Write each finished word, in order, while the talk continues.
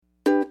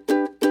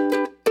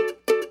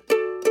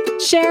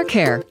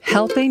Sharecare,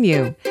 helping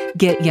you.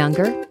 Get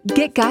younger,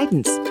 get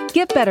guidance,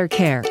 get better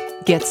care,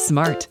 get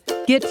smart,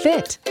 get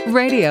fit.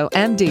 Radio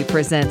MD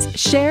presents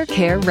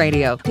Sharecare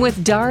Radio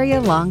with Daria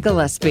Long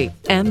Gillespie,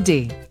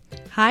 MD.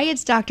 Hi,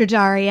 it's Dr.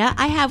 Daria.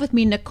 I have with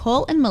me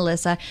Nicole and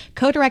Melissa,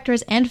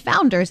 co-directors and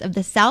founders of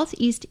the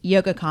Southeast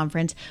Yoga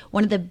Conference,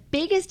 one of the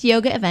biggest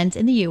yoga events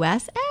in the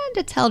U.S., and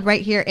it's held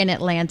right here in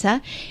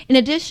Atlanta. In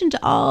addition to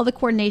all the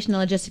coordination and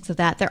logistics of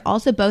that, they're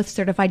also both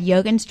certified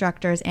yoga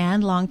instructors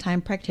and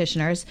longtime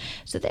practitioners.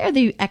 So they're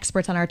the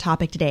experts on our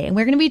topic today. And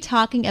we're going to be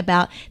talking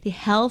about the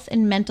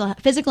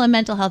physical and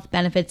mental health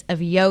benefits of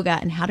yoga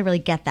and how to really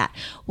get that.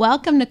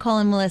 Welcome, Nicole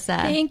and Melissa.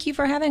 Thank you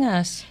for having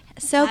us.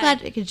 So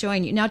glad I could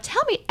join you. Now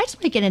tell me, I just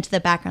want to get into the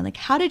background. Like,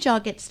 how did y'all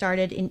get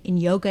started in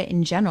yoga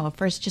in general?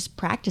 First, just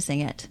practicing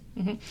it.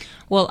 Mm-hmm.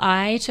 Well,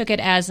 I took it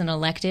as an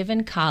elective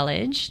in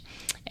college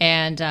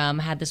and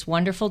had this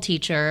wonderful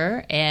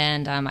teacher.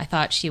 And I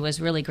thought she was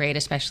really great,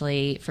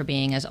 especially for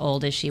being as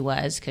old as she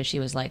was, because she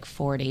was like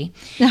 40.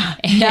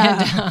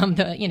 And,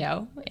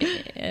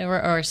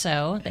 or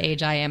so, the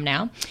age I am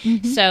now.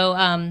 Mm-hmm.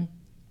 So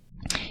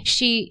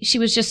she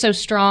was just so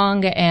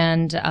strong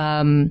and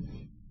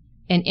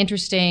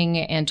interesting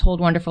and told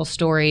wonderful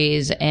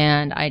stories.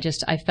 And I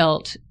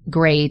felt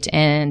great,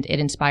 and it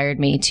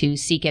inspired me to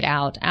seek it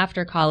out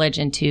after college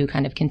and to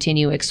kind of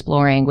continue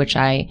exploring, which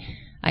I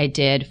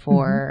did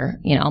for,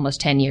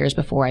 almost 10 years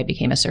before I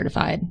became a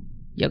certified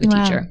yoga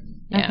teacher.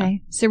 Yeah.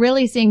 Okay. So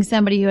really seeing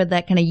somebody who had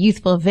that kind of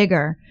youthful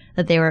vigor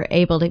that they were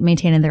able to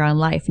maintain in their own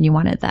life, and you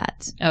wanted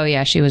that. Oh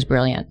yeah. She was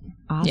brilliant.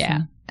 Awesome.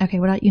 Yeah.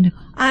 Okay. What about you,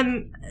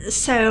 Nicole?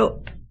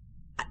 So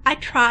I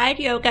tried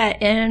yoga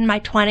in my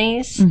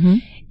 20s. Mm-hmm.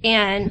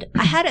 And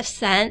I had a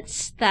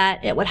sense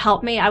that it would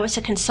help me. I was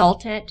a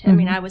consultant. Mm-hmm. I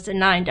mean, I was a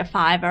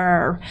 9-to-5er,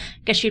 or I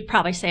guess you'd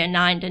probably say a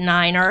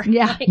 9-to-9er.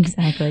 Yeah,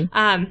 exactly.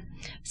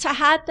 So I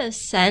had the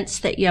sense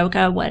that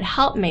yoga would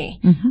help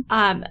me.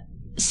 Mm-hmm.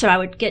 So I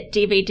would get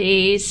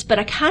DVDs, but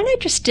I kind of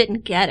just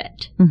didn't get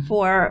it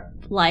for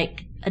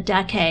like a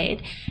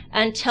decade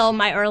until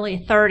my early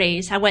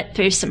 30s. I went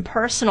through some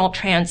personal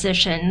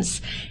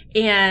transitions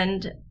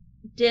and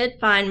did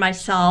find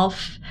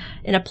myself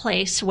in a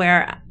place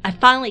where I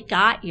finally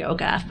got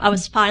yoga. I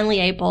was finally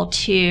able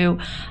to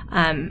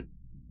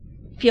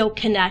feel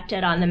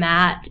connected on the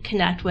mat,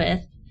 connect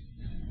with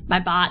my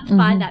body,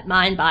 find that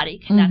mind-body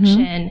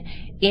connection,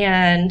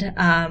 and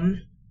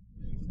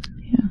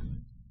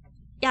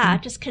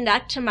just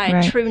connect to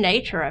my true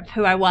nature of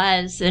who I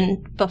was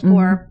and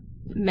before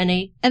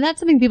many. And that's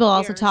something people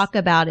also talk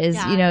about is,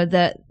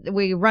 that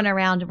we run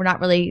around and we're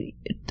not really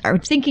are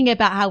thinking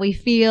about how we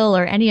feel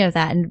or any of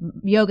that.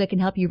 And yoga can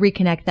help you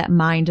reconnect that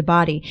mind to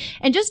body.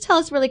 And just tell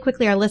us really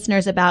quickly, our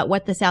listeners, about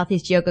what the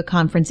Southeast Yoga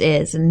Conference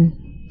is and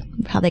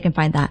how they can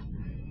find that.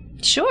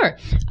 Sure.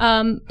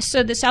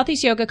 So the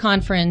Southeast Yoga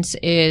Conference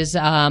is,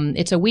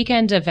 it's a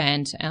weekend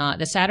event,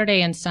 the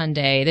Saturday and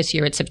Sunday. This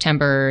year it's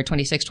September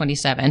 26,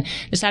 27.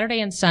 The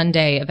Saturday and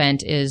Sunday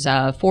event is,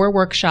 4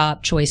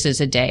 workshop choices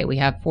a day. We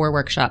have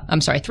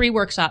 3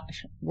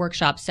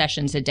 workshop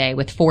sessions a day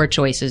with 4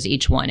 choices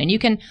each one. And you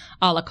can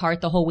a la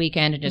carte the whole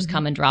weekend and just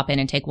come and drop in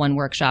and take one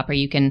workshop, or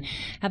you can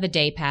have a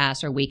day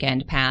pass or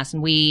weekend pass.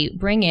 And we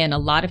bring in a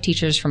lot of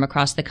teachers from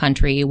across the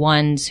country,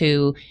 ones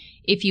who,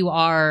 if you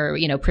are,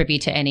 privy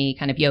to any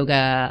kind of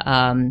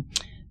yoga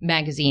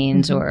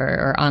magazines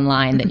or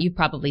online, that you've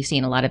probably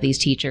seen a lot of these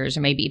teachers,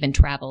 or maybe even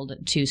traveled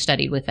to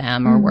study with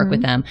them or work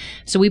with them.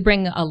 So we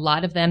bring a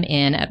lot of them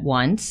in at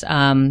once.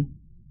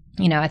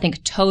 I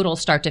think total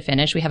start to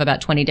finish, we have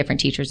about 20 different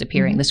teachers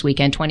appearing this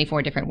weekend,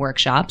 24 different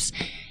workshops.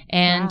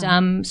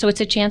 And so it's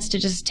a chance to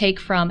just take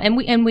from,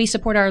 and we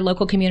support our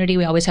local community.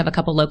 We always have a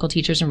couple local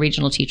teachers and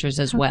regional teachers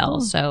as well.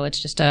 Cool. So it's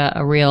just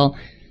a real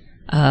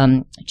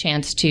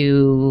chance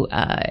to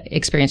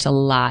experience a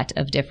lot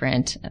of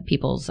different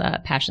people's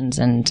passions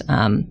and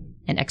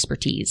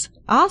expertise.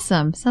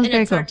 Awesome. Sounds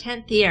very cool. It's our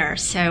 10th year,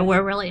 so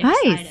we're really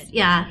excited. Nice.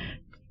 Yeah.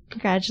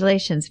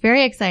 Congratulations.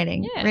 Very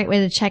exciting. Yeah. Great way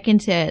to check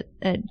into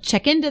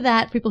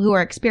that, people who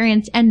are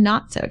experienced and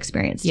not so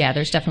experienced. Yeah,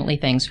 there's definitely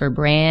things for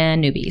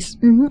brand newbies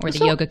or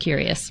the yoga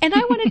curious. And I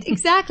wanted to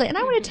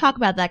talk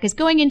about that, because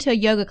going into a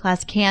yoga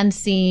class can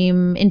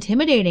seem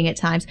intimidating at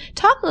times.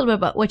 Talk a little bit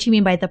about what you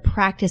mean by the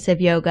practice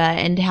of yoga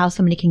and how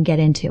somebody can get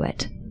into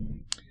it.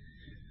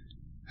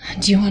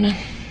 Do you want to?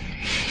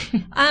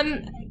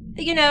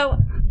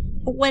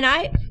 When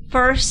I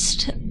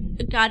first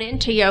got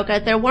into yoga,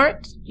 there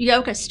weren't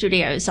yoga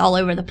studios all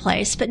over the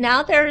place, but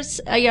now there's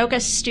a yoga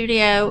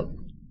studio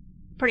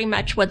pretty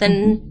much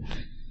within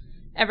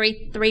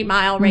every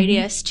 3-mile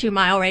radius,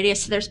 2-mile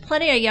radius. So there's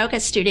plenty of yoga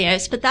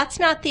studios, but that's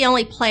not the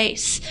only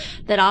place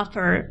that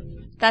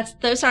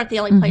those aren't the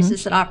only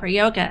places that offer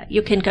yoga.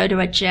 You can go to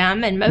a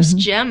gym, and most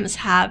gyms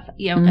have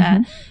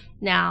yoga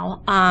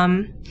now.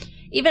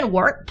 Even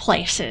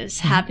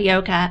workplaces have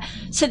yoga.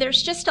 So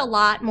there's just a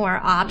lot more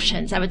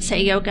options. I would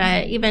say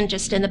yoga, even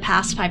just in the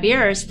past 5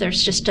 years,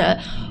 there's just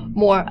a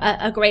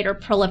greater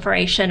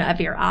proliferation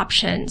of your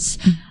options.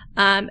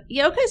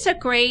 Yoga is a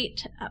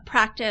great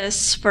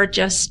practice for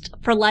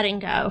letting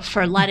go,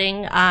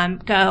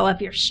 go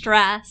of your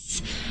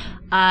stress,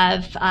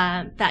 of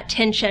that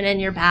tension in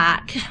your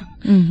back,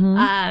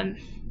 kind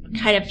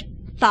of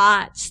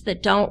thoughts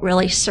that don't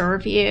really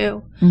serve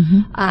you.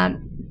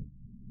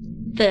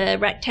 The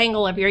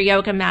rectangle of your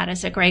yoga mat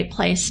is a great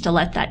place to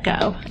let that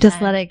go.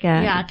 Just let it go.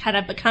 Yeah, kind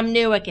of become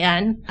new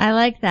again. I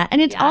like that. And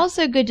it's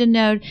also good to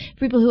know for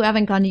people who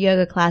haven't gone to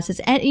yoga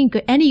classes, any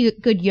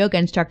good yoga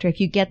instructor,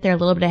 if you get there a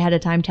little bit ahead of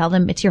time, tell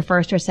them it's your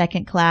first or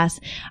second class.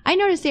 I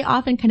notice they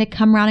often kind of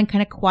come around and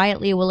kind of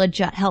quietly will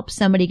help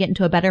somebody get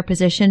into a better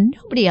position.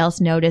 Nobody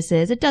else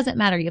notices. It doesn't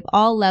matter. You have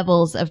all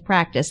levels of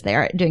practice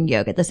there doing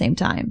yoga at the same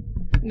time.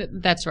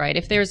 That's right.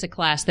 If there's a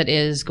class that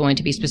is going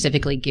to be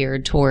specifically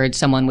geared towards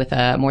someone with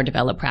a more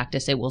developed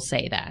practice, it will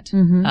say that.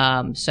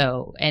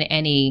 So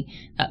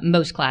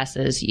most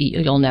classes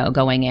you'll know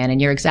going in,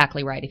 and you're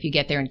exactly right. If you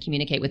get there and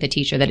communicate with a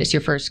teacher that it's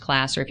your first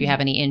class, or if you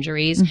have any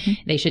injuries,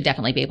 they should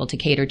definitely be able to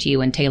cater to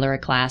you and tailor a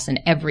class. And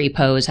every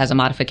pose has a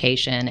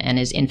modification and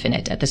is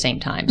infinite at the same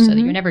time, so that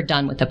you're never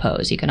done with the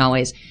pose. You can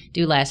always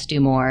do less, do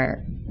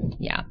more.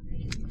 Yeah.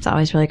 It's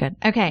always really good.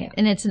 Okay. Yeah.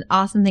 And it's an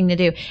awesome thing to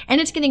do.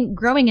 And it's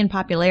growing in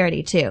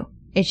popularity too.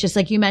 It's just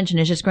like you mentioned,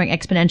 it's just growing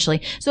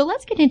exponentially. So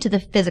let's get into the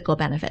physical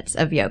benefits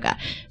of yoga.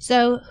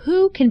 So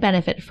who can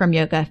benefit from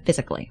yoga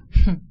physically?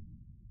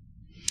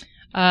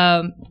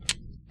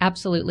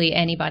 Absolutely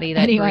anybody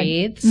that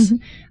breathes.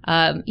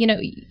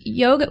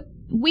 Yoga,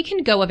 we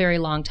can go a very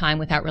long time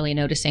without really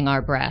noticing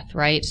our breath,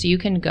 right? So you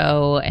can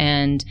go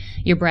and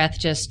your breath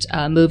just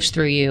moves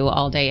through you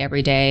all day,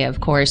 every day,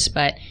 of course,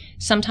 but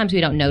sometimes we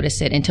don't notice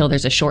it until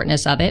there's a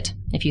shortness of it,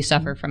 if you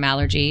suffer from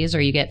allergies or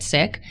you get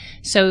sick.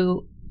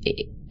 So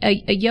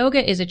a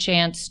yoga is a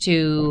chance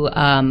to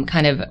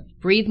kind of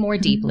breathe more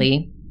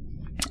deeply,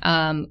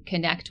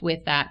 connect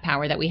with that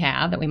power that we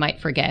have, that we might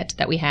forget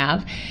that we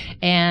have.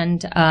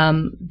 And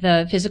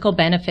the physical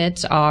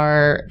benefits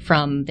are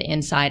from the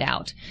inside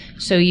out.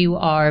 So you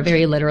are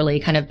very literally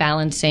kind of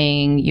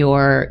balancing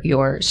your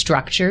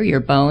structure, your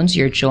bones,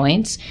 your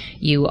joints.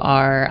 You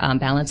are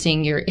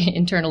balancing your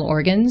internal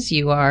organs.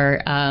 You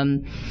are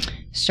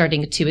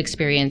starting to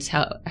experience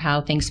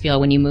how things feel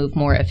when you move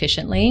more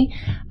efficiently.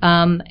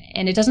 And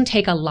it doesn't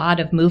take a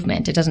lot of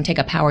movement. It doesn't take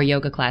a power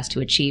yoga class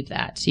to achieve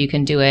that. So you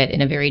can do it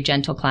in a very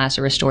gentle class,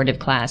 a restorative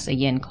class, a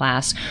yin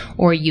class,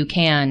 or you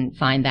can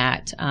find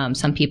that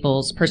some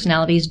people's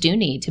personalities do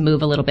need to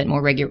move a little bit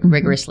more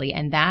rigorously.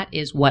 And that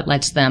is what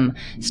lets them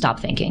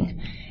stop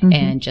thinking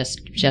and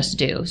just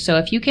do. So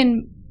if you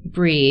can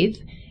breathe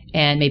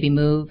and maybe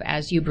move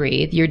as you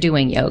breathe, you're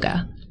doing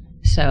yoga.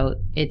 So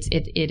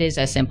it is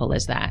as simple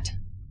as that.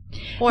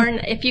 Or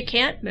if you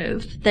can't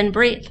move, then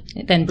breathe.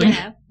 Then breathe.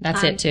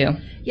 That's it too.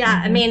 Yeah.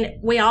 I mean,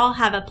 we all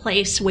have a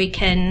place we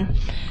can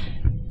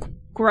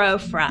grow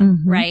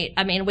from, right?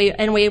 I mean,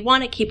 we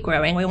want to keep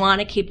growing. We want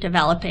to keep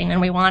developing, and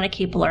we want to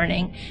keep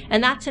learning.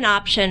 And that's an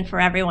option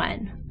for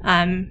everyone.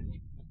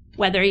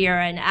 Whether you're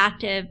an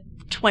active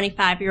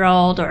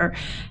 25-year-old or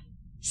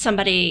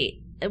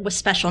somebody with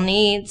special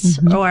needs,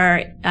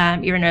 or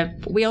you're in a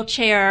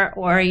wheelchair,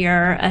 or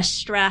you're a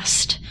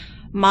stressed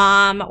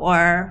mom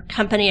or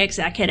company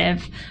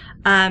executive,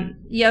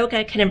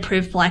 yoga can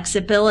improve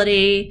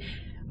flexibility,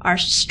 our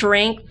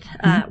strength.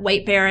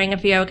 Weight bearing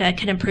of yoga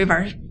can improve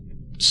our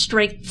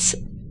strength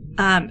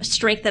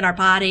in our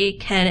body,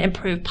 can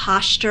improve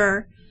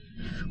posture,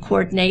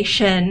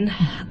 coordination.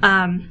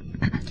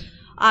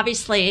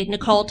 Obviously,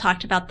 Nicole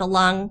talked about the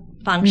lung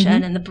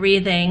function and the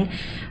breathing,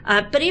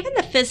 but even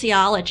the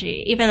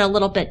physiology, even a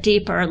little bit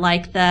deeper,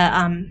 like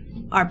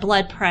our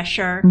blood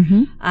pressure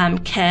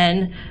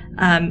can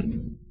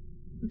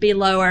be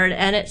lowered,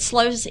 and it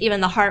slows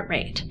even the heart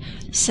rate.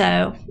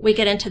 So we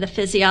get into the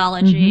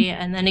physiology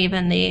and then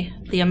even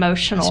the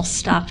emotional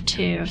stuff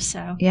too.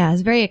 So yeah,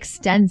 it's very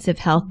extensive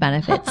health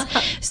benefits.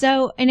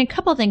 So, and a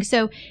couple of things.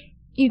 So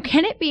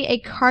can it be a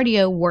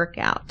cardio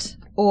workout?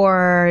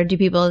 Or do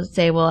people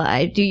say, well,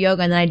 I do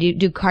yoga and then I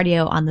do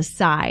cardio on the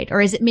side?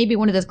 Or is it maybe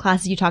one of those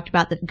classes you talked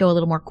about that go a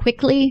little more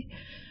quickly?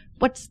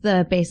 What's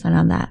the baseline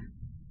on that?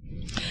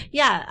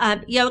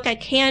 Yeah, yoga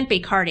can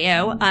be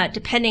cardio,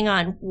 depending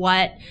on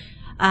what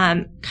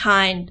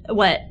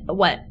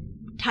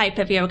type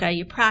of yoga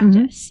you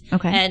practice.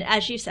 Okay. And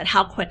as you said,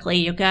 how quickly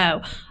you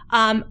go.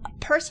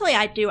 Personally,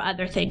 I do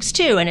other things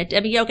too.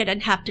 And yoga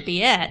doesn't have to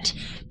be it,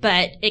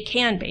 but it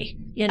can be,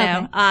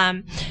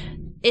 Okay.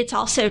 It's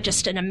also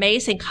just an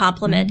amazing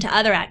complement to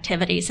other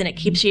activities, and it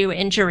keeps you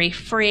injury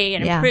free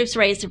and improves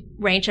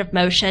range of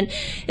motion.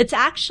 It's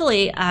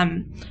actually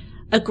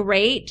a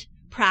great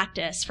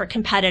practice for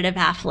competitive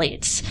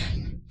athletes.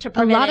 To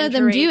prevent a lot of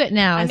them do it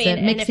now. I mean,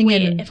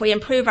 if we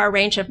improve our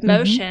range of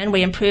motion,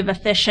 we improve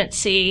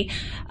efficiency.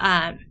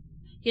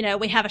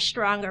 We have a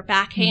stronger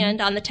backhand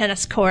on the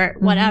tennis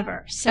court,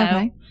 whatever.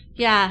 So,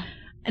 yeah.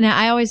 And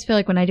I always feel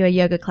like when I do a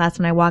yoga class,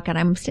 when I walk out,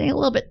 I'm standing a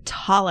little bit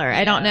taller.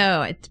 I don't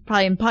know. It's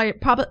probably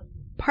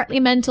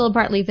partly mental,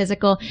 partly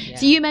physical. Yeah.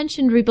 So you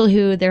mentioned people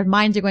who their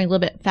minds are going a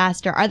little bit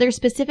faster. Are there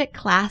specific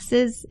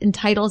classes and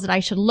titles that I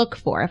should look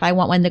for if I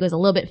want one that goes a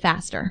little bit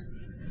faster?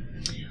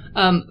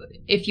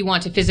 if you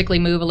want to physically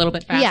move a little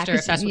bit faster,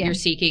 if that's what you're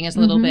seeking, is a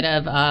little bit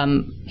of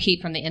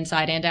heat from the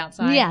inside and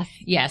outside.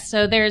 Yes.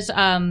 So there's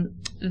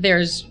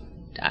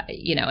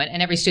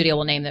and every studio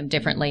will name them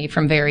differently,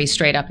 from very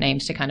straight up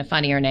names to kind of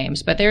funnier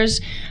names. But there's,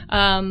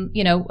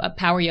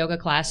 power yoga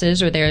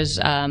classes, or there's,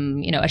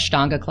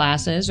 Ashtanga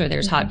classes, or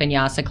there's hot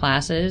vinyasa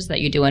classes that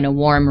you do in a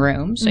warm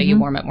room. So you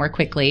warm up more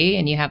quickly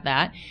and you have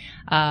that.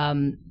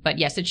 But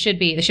yes, there should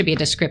be a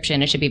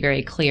description. It should be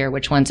very clear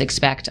which ones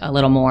expect a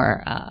little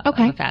more, of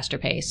a faster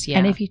pace. Yeah.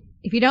 And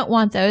if you don't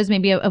want those,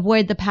 maybe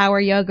avoid the power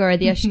yoga or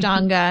the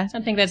Ashtanga.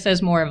 Something that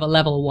says more of a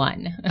level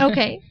 1.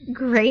 Okay.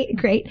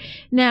 Great.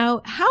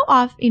 Now, how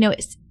often,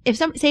 if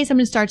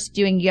someone starts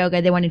doing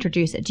yoga, they want to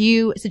introduce it. Do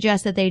you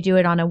suggest that they do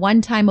it on a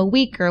one time a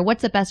week, or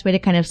what's the best way to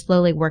kind of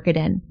slowly work it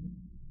in?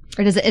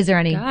 Or is there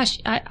any? Gosh,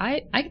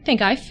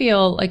 I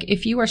feel like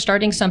if you are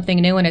starting something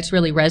new and it's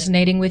really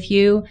resonating with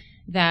you,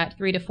 that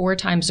 3 to 4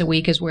 times a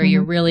week is where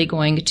you're really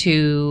going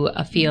to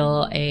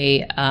feel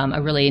a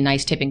really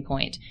nice tipping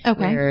point,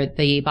 where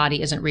the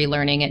body isn't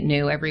relearning it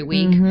new every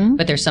week,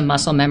 but there's some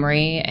muscle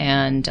memory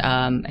and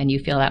you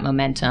feel that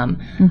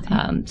momentum.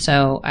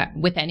 So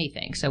with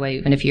anything, so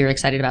even if you're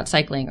excited about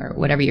cycling or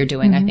whatever you're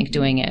doing, I think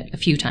doing it a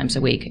few times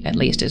a week at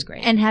least is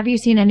great. And have you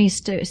seen any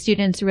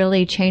students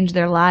really change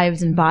their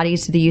lives and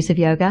bodies through the use of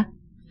yoga?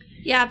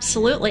 Yeah,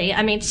 absolutely.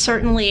 I mean,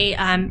 certainly,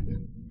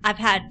 I've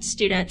had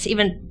students,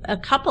 even a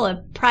couple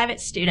of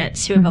private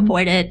students, who have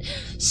avoided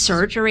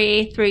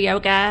surgery through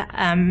yoga,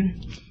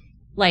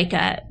 like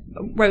a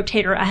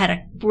rotator. I had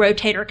a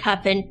rotator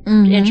cuff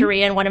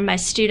injury in one of my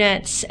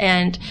students,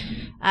 and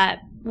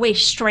we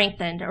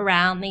strengthened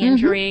around the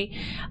injury.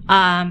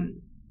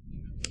 And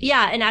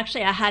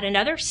actually I had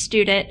another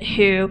student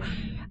who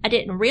I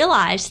didn't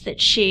realize that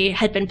she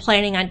had been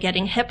planning on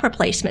getting hip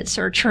replacement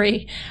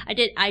surgery.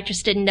 I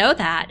just didn't know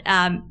that.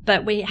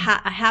 But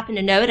I happened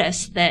to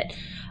notice that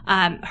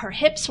her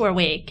hips were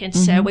weak. And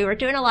so we were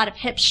doing a lot of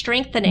hip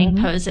strengthening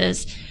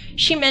poses.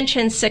 She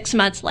mentioned 6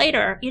 months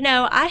later,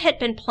 I had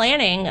been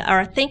planning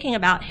or thinking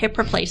about hip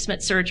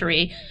replacement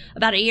surgery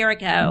about a year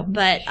ago,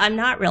 but I'm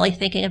not really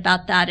thinking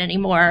about that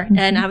anymore.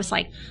 And I was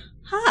like,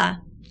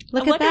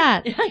 Look at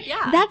that.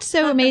 Yeah. That's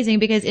so amazing,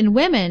 because in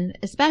women,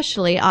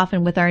 especially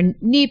often with our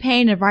knee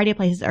pain in a variety of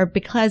places, are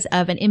because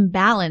of an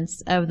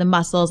imbalance of the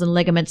muscles and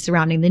ligaments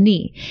surrounding the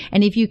knee.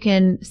 And if you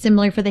can,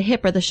 similarly for the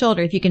hip or the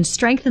shoulder, if you can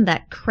strengthen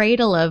that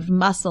cradle of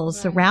muscles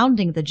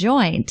surrounding the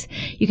joint,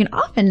 you can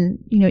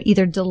often,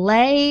 either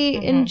delay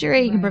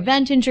injury, you can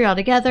prevent injury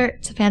altogether.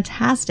 It's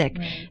fantastic.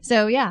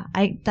 So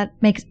that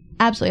makes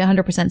absolutely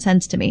 100%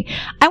 sense to me.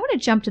 I want to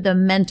jump to the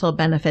mental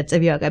benefits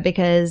of yoga,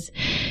 because,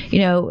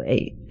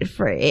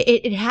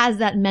 it has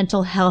that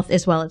mental health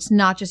as well. It's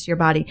not just your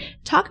body.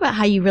 Talk about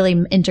how you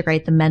really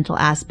integrate the mental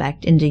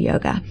aspect into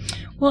yoga.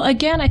 Well,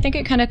 again, I think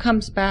it kind of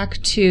comes back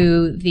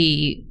to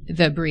the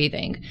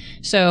breathing.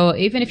 So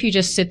even if you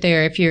just sit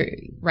there, if you're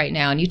right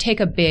now and you take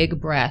a big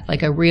breath,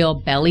 like a real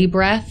belly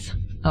breath,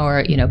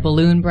 or,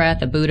 balloon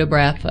breath, a Buddha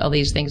breath, all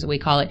these things that we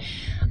call it,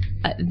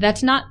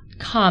 that's not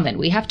common.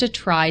 We have to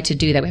try to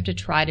do that. We have to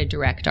try to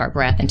direct our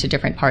breath into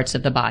different parts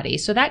of the body.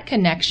 So that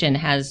connection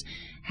has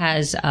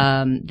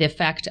the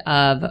effect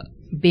of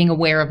being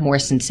aware of more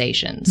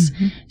sensations.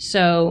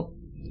 So,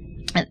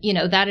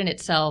 that in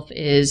itself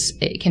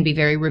it can be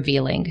very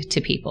revealing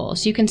to people.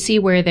 So you can see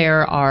where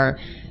there are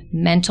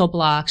mental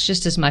blocks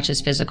just as much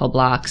as physical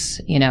blocks,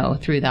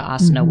 through the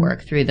asana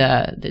work, through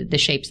the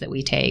shapes that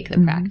we take, the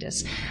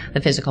practice,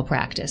 the physical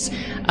practice.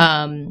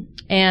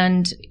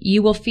 And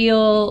you will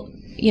feel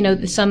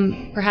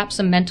perhaps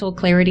some mental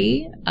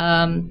clarity.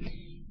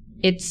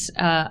 It's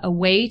a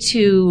way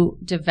to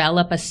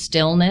develop a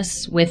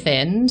stillness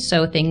within.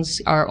 So things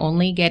are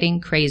only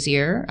getting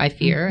crazier, I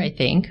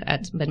think.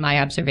 That's been my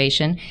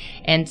observation.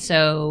 And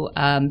so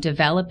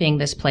developing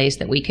this place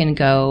that we can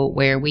go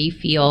where we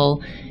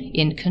feel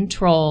in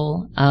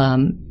control,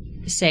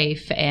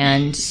 safe,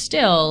 and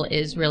still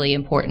is really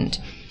important.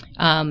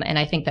 And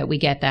I think that we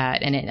get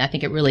that. And I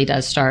think it really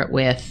does start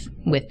with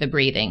the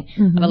breathing.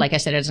 But like I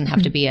said, it doesn't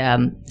have to be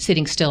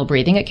sitting still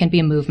breathing. It can be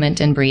a movement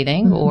and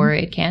breathing, or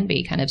it can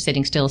be kind of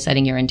sitting still,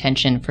 setting your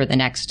intention for the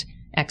next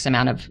X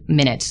amount of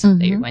minutes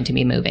that you're going to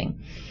be moving.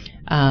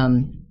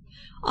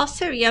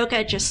 Also,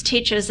 yoga just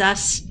teaches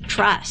us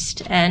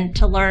trust, and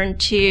to learn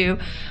to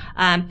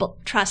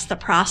trust the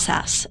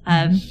process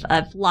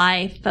of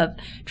life, of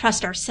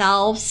trust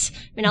ourselves.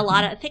 I mean,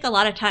 I think a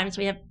lot of times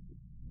we have,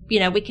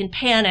 we can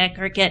panic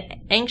or get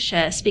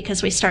anxious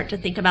because we start to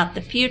think about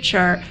the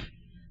future.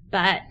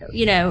 But,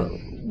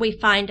 we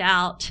find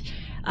out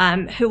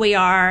who we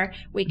are.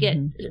 We get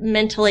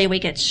mentally, we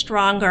get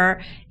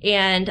stronger,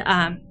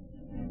 and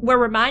we're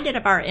reminded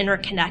of our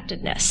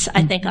interconnectedness,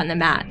 I think, on the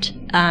mat.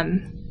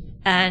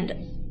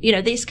 And,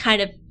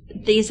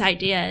 these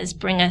ideas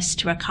bring us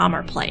to a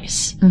calmer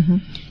place.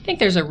 I think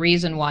there's a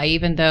reason why,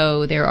 even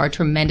though there are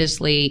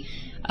tremendously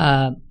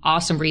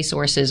awesome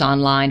resources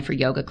online for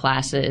yoga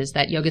classes,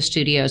 that yoga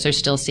studios are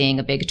still seeing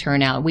a big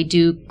turnout. We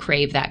do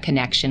crave that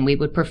connection. We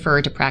would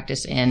prefer to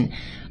practice in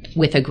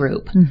with a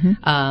group.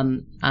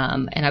 And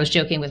I was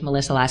joking with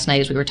Melissa last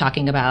night as we were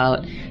talking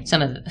about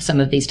some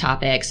of these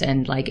topics,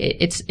 and like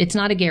it's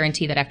not a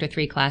guarantee that after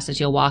 3 classes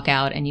you'll walk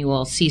out and you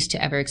will cease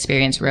to ever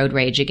experience road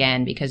rage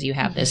again because you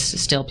have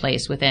this still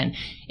place within.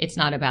 It's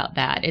not about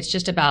that. It's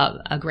just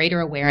about a greater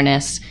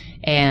awareness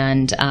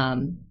and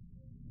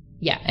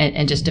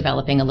and just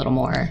developing a little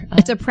more.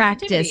 It's a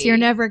practice. Activity. You're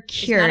never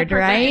cured,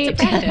 right?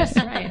 It's a practice,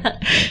 right?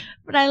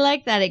 But I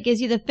like that. It gives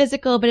you the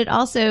physical, but it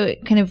also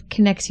kind of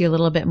connects you a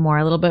little bit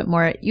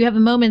more. You have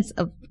moments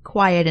of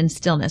quiet and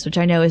stillness, which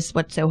I know is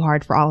what's so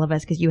hard for all of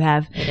us because you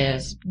have It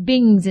is.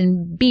 bings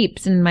and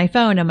beeps in my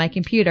phone and my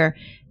computer.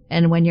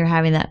 And when you're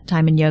having that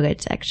time in yoga,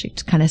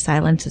 it kind of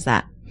silences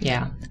that.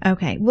 Yeah.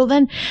 Okay. Well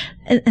then,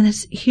 and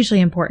that's hugely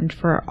important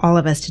for all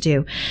of us to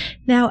do.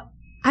 Now,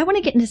 I want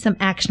to get into some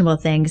actionable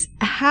things.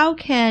 How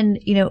can,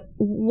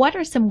 what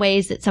are some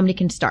ways that somebody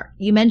can start?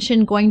 You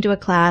mentioned going to a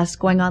class,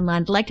 going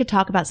online. I'd like to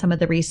talk about some of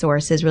the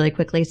resources really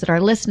quickly so that our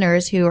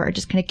listeners who are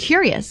just kind of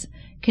curious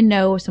can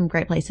know some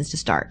great places to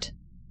start.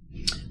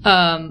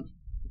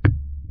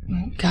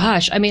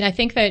 Gosh, I mean, I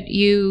think that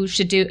you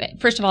should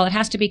first of all, it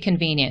has to be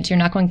convenient. You're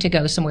not going to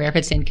go somewhere if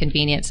it's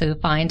inconvenient. So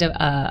find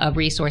a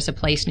resource, a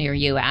place near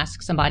you.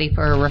 Ask somebody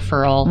for a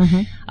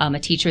referral, a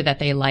teacher that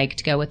they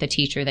liked. Go with a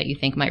teacher that you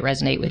think might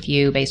resonate with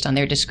you based on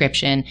their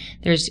description.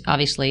 There's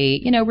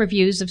obviously,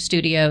 reviews of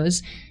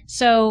studios.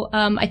 So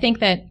I think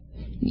that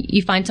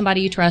you find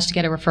somebody you trust to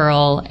get a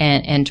referral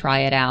and try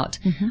it out.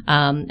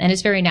 And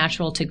it's very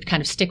natural to kind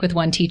of stick with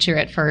one teacher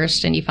at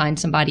first, and you find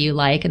somebody you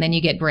like, and then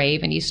you get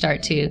brave and you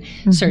start to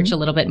search a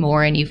little bit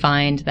more, and you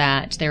find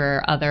that there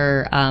are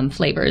other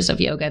flavors of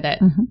yoga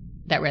that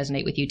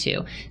resonate with you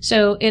too.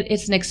 So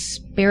it's an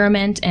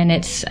experiment, and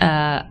it's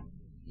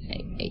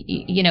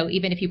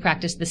even if you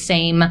practice the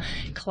same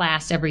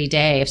class every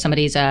day, if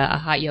somebody's a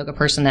hot yoga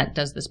person that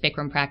does this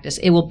Bikram practice,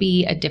 it will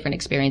be a different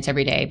experience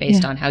every day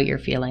based on how you're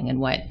feeling and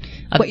what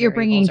you're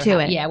bringing to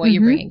it. Yeah, what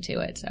you're bringing to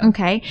it. So.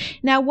 Okay.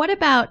 Now, what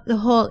about the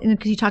whole,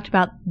 because you talked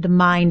about the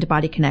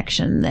mind-body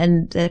connection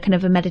and the kind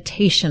of a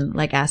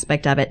meditation-like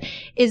aspect of it.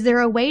 Is there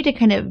a way to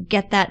kind of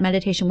get that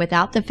meditation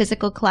without the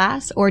physical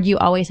class, or do you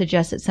always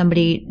suggest that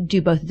somebody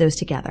do both of those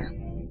together?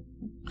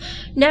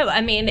 No,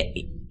 I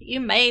mean,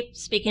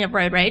 speaking of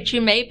road rage,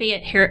 you may be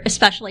here,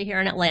 especially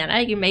here in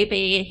Atlanta, you may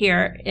be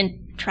here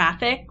in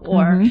traffic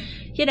or,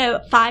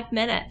 5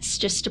 minutes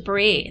just to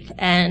breathe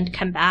and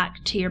come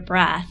back to your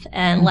breath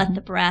and let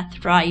the breath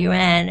draw you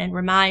in and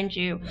remind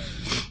you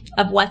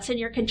of what's in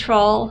your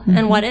control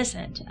and what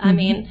isn't. I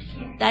mean,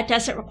 that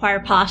doesn't require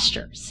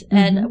postures.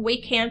 And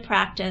we can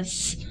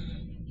practice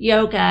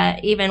yoga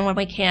even when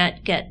we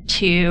can't get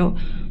to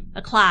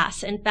a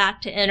class. And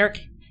back to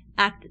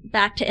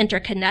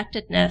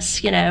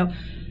interconnectedness,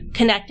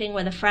 connecting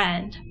with a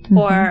friend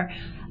or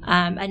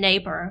a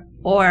neighbor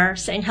or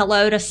saying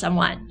hello to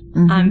someone.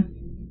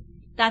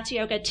 That's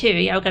yoga too.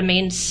 Yoga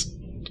means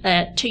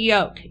to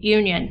yoke,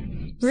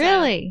 union.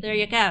 Really? So, there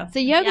you go. So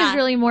yoga is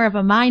really more of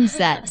a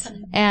mindset,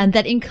 and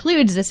that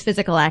includes this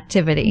physical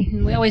activity.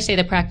 We always say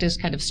the practice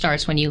kind of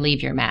starts when you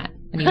leave your mat,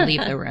 when you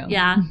leave the room.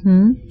 Yeah.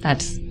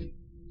 That's...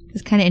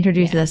 Just kind of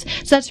introduce us.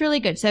 So that's really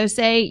good. So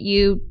say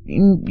you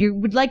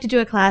would like to do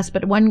a class,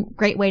 but one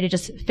great way to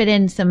just fit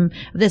in some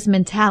of this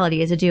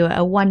mentality is to do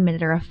a 1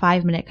 minute or a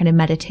 5 minute kind of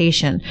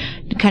meditation.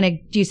 Do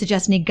you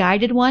suggest any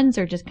guided ones,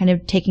 or just kind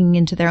of taking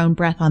into their own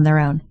breath on their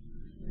own?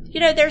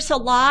 There's a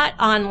lot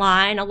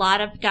online, a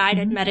lot of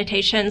guided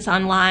meditations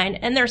online,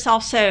 and there's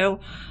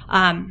also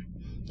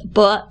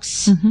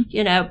books,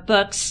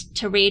 books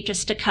to read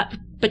just to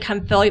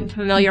become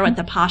familiar with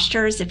the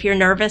postures if you're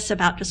nervous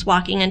about just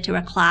walking into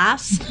a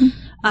class. It's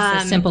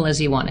as simple as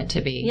you want it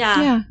to be.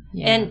 Yeah.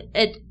 And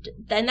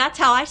that's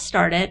how I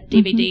started,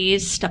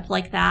 DVDs, stuff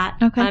like that.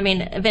 Okay. I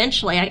mean,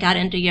 eventually I got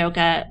into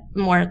yoga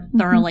more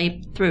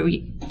thoroughly through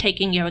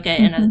taking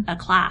yoga in a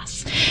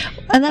class.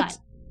 And that's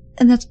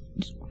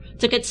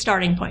it's a good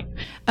starting point.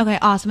 Okay,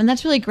 awesome. And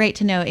that's really great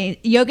to know.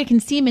 Yoga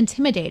can seem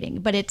intimidating,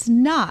 but it's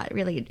not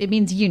really. It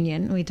means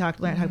union. We talked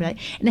about it.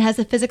 And it has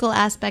the physical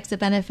aspects of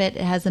benefit.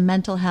 It has the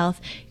mental health.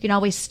 You can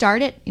always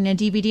start it in a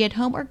DVD at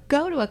home or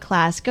go to a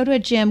class, go to a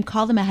gym,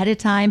 call them ahead of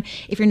time.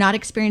 If you're not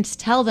experienced,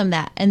 tell them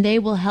that, and they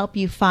will help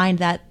you find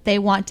that. They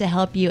want to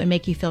help you and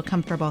make you feel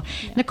comfortable.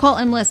 Yeah. Nicole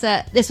and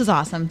Melissa, this was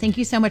awesome. Thank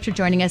you so much for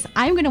joining us.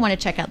 I'm going to want to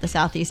check out the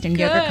Southeastern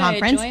Yoga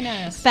Conference. Join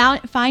us.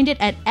 Find it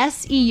at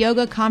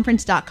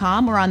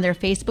seyogaconference.com or on their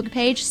Facebook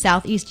page,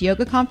 Southeast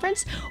Yoga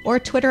Conference, or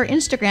Twitter or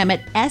Instagram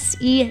at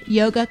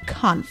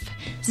seyogaconf.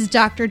 This is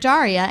Dr.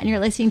 Daria, and you're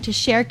listening to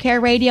Share Care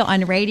Radio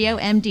on Radio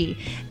MD.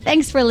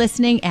 Thanks for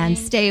listening, and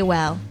stay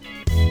well.